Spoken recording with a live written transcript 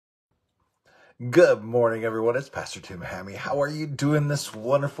Good morning, everyone. It's Pastor Tim Hammy. How are you doing this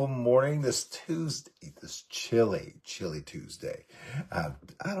wonderful morning, this Tuesday, this chilly Tuesday? I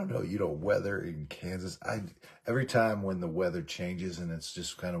don't know, weather in Kansas. Every time when the weather changes and it's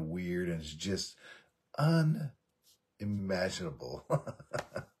just kind of weird and it's just unimaginable.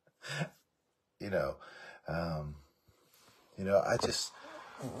 you know, um, I just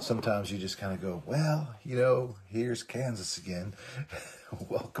sometimes you just kind of go, well, here's Kansas again.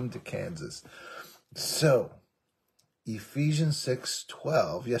 Welcome to Kansas. So, Ephesians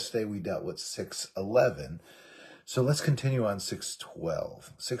 6:12. Yesterday we dealt with 6:11. So let's continue on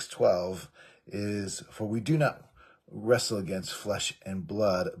 6:12. 6:12 is, for we do not wrestle against flesh and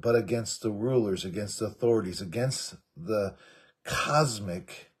blood, but against the rulers, against the authorities, against the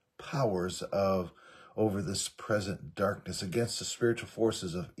cosmic powers of over this present darkness, against the spiritual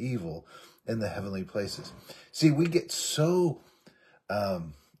forces of evil in the heavenly places. See, we get so,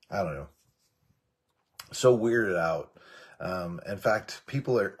 so weirded out. In fact,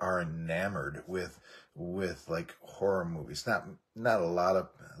 people are enamored with like horror movies. Not a lot of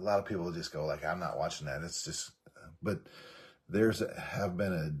people just go like, I'm not watching that. It's just, but have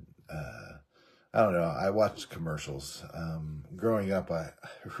been I don't know. I watched commercials. Growing up, I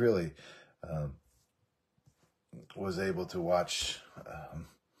really was able to watch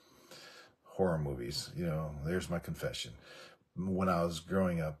horror movies. There's my confession. When I was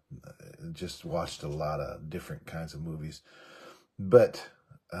growing up, just watched a lot of different kinds of movies. But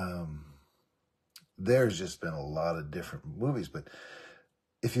there's just been a lot of different movies. But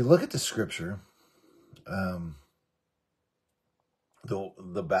if you look at the scripture,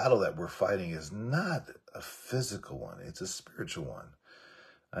 the battle that we're fighting is not a physical one. It's a spiritual one.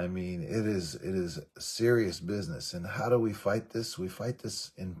 I mean, it is serious business. And how do we fight this? We fight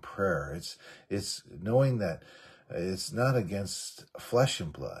this in prayer. It's knowing that it's not against flesh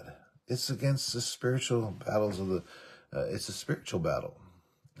and blood. It's against the spiritual battles of it's a spiritual battle.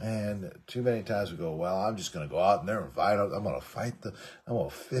 And too many times we go, well, I'm just going to go out there and fight. I'm going to I'm going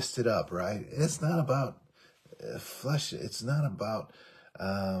to fist it up, right? It's not about flesh. It's not about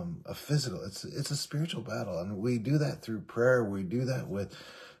a physical. It's a spiritual battle. And we do that through prayer. We do that with,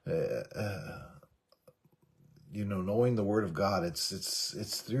 knowing the word of God.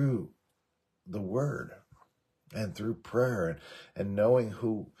 It's through the word and through prayer and knowing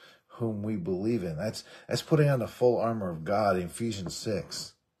whom we believe in. That's putting on the full armor of God in Ephesians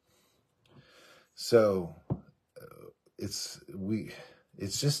 6. So it's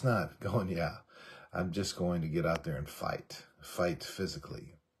just not going, yeah, I'm just going to get out there and fight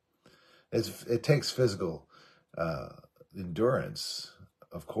physically. It takes physical endurance,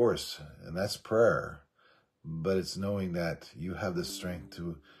 of course, and that's prayer, but it's knowing that you have the strength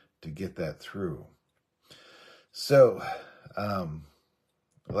to get that through. So,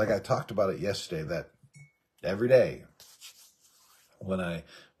 like I talked about it yesterday, that every day when I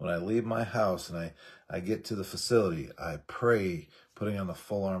leave my house and I get to the facility, I pray, putting on the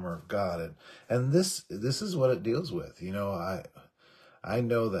full armor of God, and this is what it deals with. I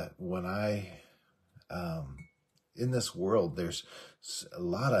know that when in this world, there's a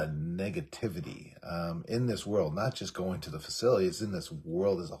lot of negativity in this world, not just going to the facility. It's in this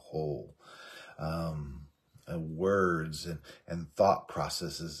world as a whole. Words and thought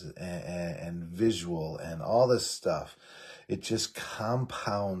processes and visual and all this stuff, it just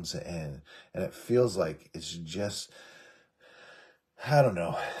compounds and it feels like it's just, I don't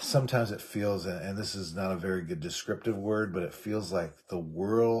know, sometimes it feels, and this is not a very good descriptive word, but it feels like the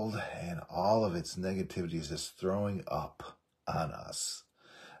world and all of its negativity is just throwing up on us.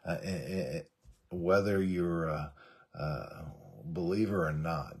 Whether you're a believer or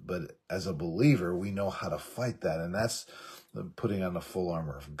not, but as a believer, we know how to fight that, and that's putting on the full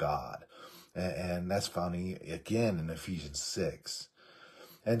armor of God, and that's found again in Ephesians 6.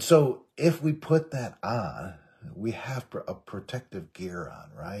 And so if we put that on, we have a protective gear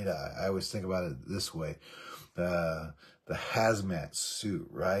on, right? I always think about it this way. The hazmat suit,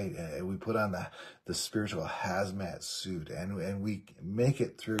 right? And we put on the spiritual hazmat suit, and we make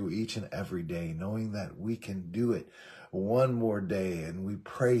it through each and every day, knowing that we can do it one more day, and we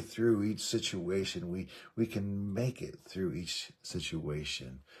pray through each situation. We can make it through each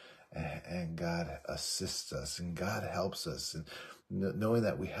situation, and God assists us, and God helps us, and knowing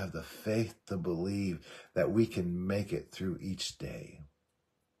that we have the faith to believe that we can make it through each day.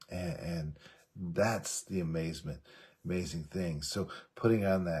 And that's the amazing thing. So putting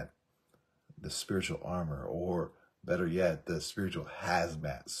on the spiritual armor, or better yet, the spiritual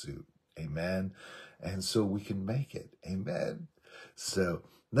hazmat suit. Amen. And so we can make it. Amen. So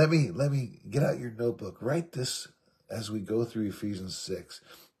let me get out your notebook. Write this as we go through Ephesians 6.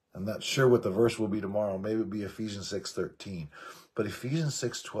 I'm not sure what the verse will be tomorrow. Maybe it'll be Ephesians 6:13. But Ephesians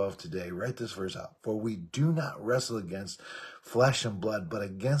 6:12 today, write this verse out. For we do not wrestle against flesh and blood, but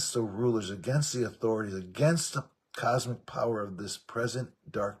against the rulers, against the authorities, against the cosmic power of this present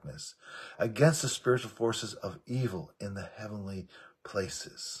darkness, against the spiritual forces of evil in the heavenly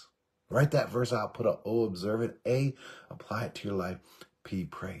places. Write that verse out. Put a O, observe it. A, apply it to your life. P,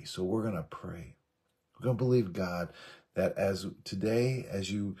 pray. So we're going to pray. We're going to believe God that as today,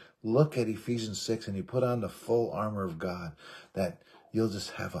 as you look at Ephesians 6 and you put on the full armor of God, that you'll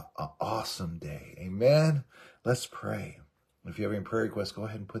just have an awesome day. Amen? Let's pray. If you have any prayer requests, go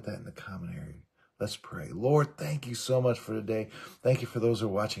ahead and put that in the comment area. Let's pray. Lord, thank you so much for today. Thank you for those who are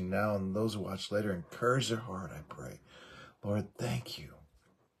watching now and those who watch later. Encourage their heart, I pray. Lord, thank you.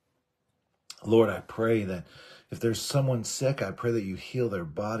 Lord, I pray that if there's someone sick, I pray that you heal their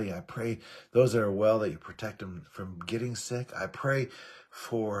body. I pray those that are well, that you protect them from getting sick. I pray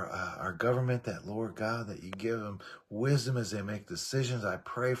for our government, that, Lord God, that you give them wisdom as they make decisions. I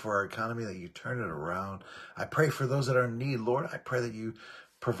pray for our economy, that you turn it around. I pray for those that are in need. Lord, I pray that you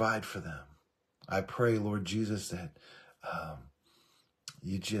provide for them. I pray, Lord Jesus, that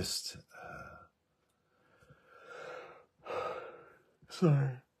you just...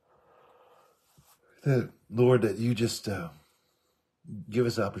 That, Lord, that you just give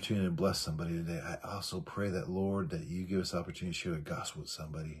us the opportunity to bless somebody today. I also pray that, Lord, that you give us the opportunity to share the gospel with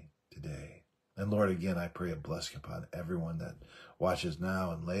somebody today. And Lord, again, I pray a blessing upon everyone that watches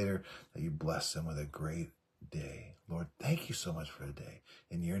now and later, that you bless them with a great day. Lord, thank you so much for today.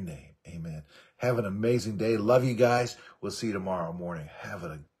 In your name, amen. Have an amazing day. Love you guys. We'll see you tomorrow morning. Have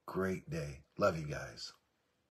a great day. Love you guys.